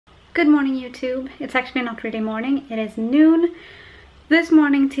Good morning, YouTube. It's actually not really morning, it is noon. This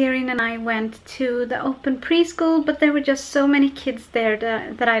morning Tyrion and I went to the open preschool, but there were just so many kids there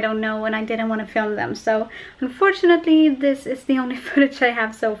that I don't know and I didn't want to film them. So unfortunately this is the only footage I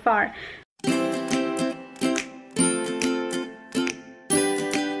have so far.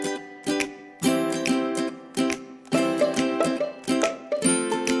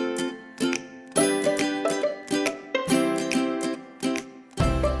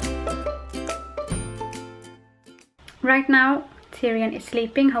 Right now Tyrion is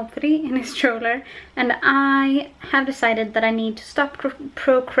sleeping, hopefully, in his stroller, and I have decided that I need to stop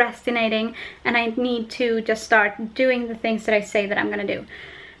procrastinating and I need to just start doing the things that I say that I'm gonna do.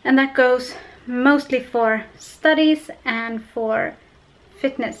 And that goes mostly for studies and for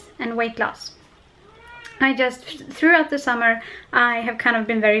fitness and weight loss. Throughout the summer, I have kind of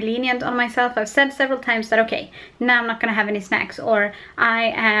been very lenient on myself. I've said several times that, okay, now I'm not gonna have any snacks, or I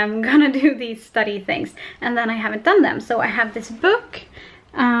am gonna do these study things, and then I haven't done them. So I have this book,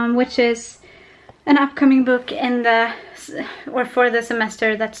 which is an upcoming book for the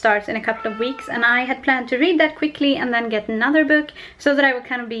semester that starts in a couple of weeks, and I had planned to read that quickly and then get another book so that I would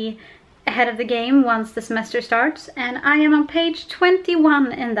kind of be ahead of the game once the semester starts. And I am on page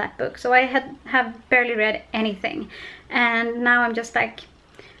 21 in that book, so I have barely read anything, and now I'm just like,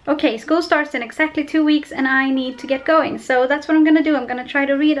 okay, school starts in exactly 2 weeks and I need to get going. So that's what I'm gonna do. I'm gonna try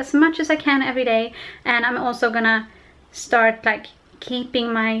to read as much as I can every day, and I'm also gonna start like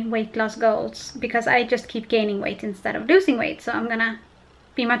keeping my weight loss goals, because I just keep gaining weight instead of losing weight. So I'm gonna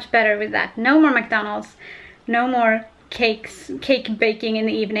be much better with that. No more McDonald's, no more cake baking in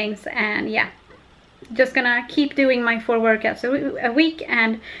the evenings, and yeah, just gonna keep doing my 4 workouts a week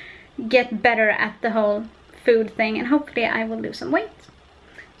and get better at the whole food thing, and hopefully I will lose some weight.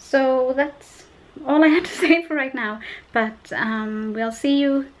 So that's all I have to say for right now, but we'll see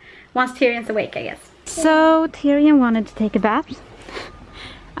you once Tyrion's awake, I guess. So Tyrion wanted to take a bath.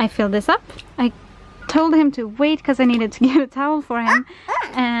 I filled this up. I told him to wait because I needed to get a towel for him,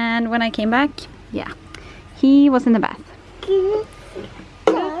 and when I came back, yeah, he was in the bath.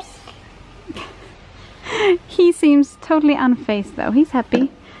 Oops. He seems totally unfazed though. He's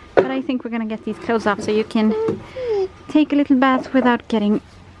happy. But I think we're gonna get these clothes off so you can take a little bath without getting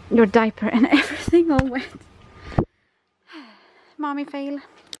your diaper and everything all wet. Mommy fail.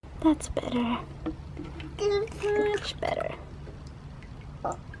 That's better. Much better.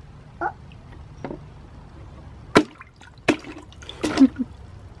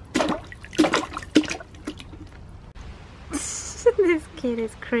 This kid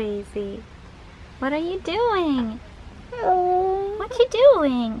is crazy. What are you doing? What you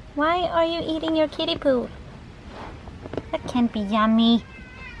doing? Why are you eating your kiddie poo? That can't be yummy.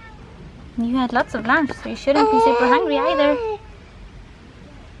 You had lots of lunch, so you shouldn't be super hungry either.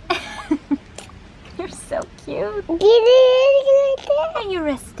 You're so cute. Are you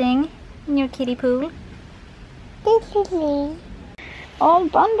resting in your kiddie pool? All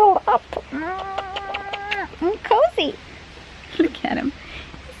bundled up. Cozy. Look at him.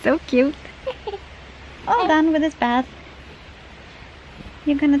 So cute. All done with his bath.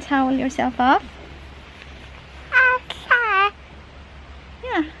 You're gonna towel yourself off?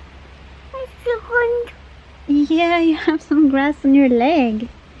 Yeah. Yeah, you have some grass on your leg.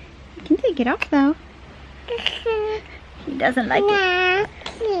 You can take it off though. He doesn't like it.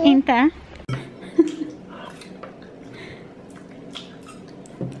 Inte?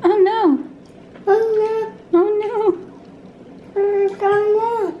 Oh no. Oh no. Oh no.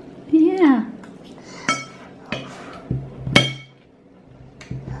 Yeah.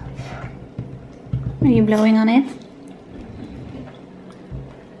 Are you blowing on it?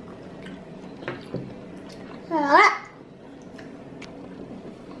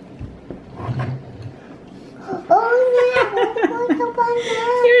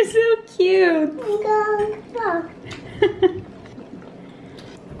 You're so cute.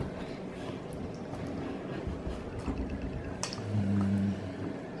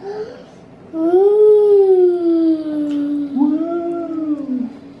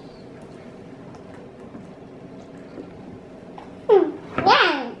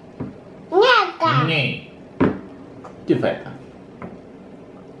 Nej, du får äta.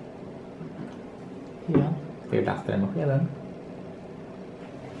 Ja, ska vi lasta den med skeden?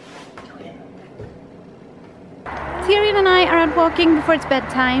 Tyrion and I are out walking before it's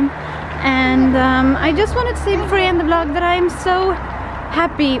bedtime, and I just wanted to say before I end the vlog that I'm so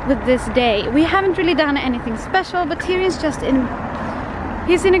happy with this day. We haven't really done anything special, but Tyrion's just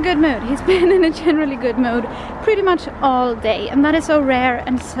he's in a good mood. He's been in a generally good mood pretty much all day, and that is so rare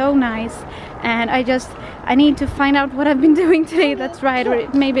and so nice. and I need to find out what I've been doing today that's right, or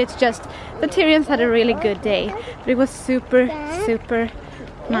maybe it's just the Tyrians had a really good day, but it was super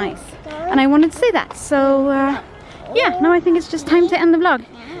nice, and I wanted to say that. So yeah, now I think it's just time to end the vlog.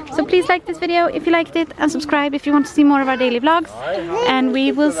 So please like this video if you liked it, and subscribe if you want to see more of our daily vlogs, and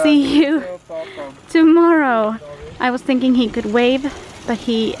we will see you tomorrow. I was thinking he could wave, but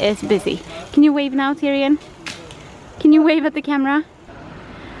he is busy. Can you wave now, Tyrion? Can you wave at the camera?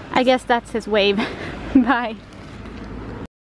 I guess that's his wave. Bye.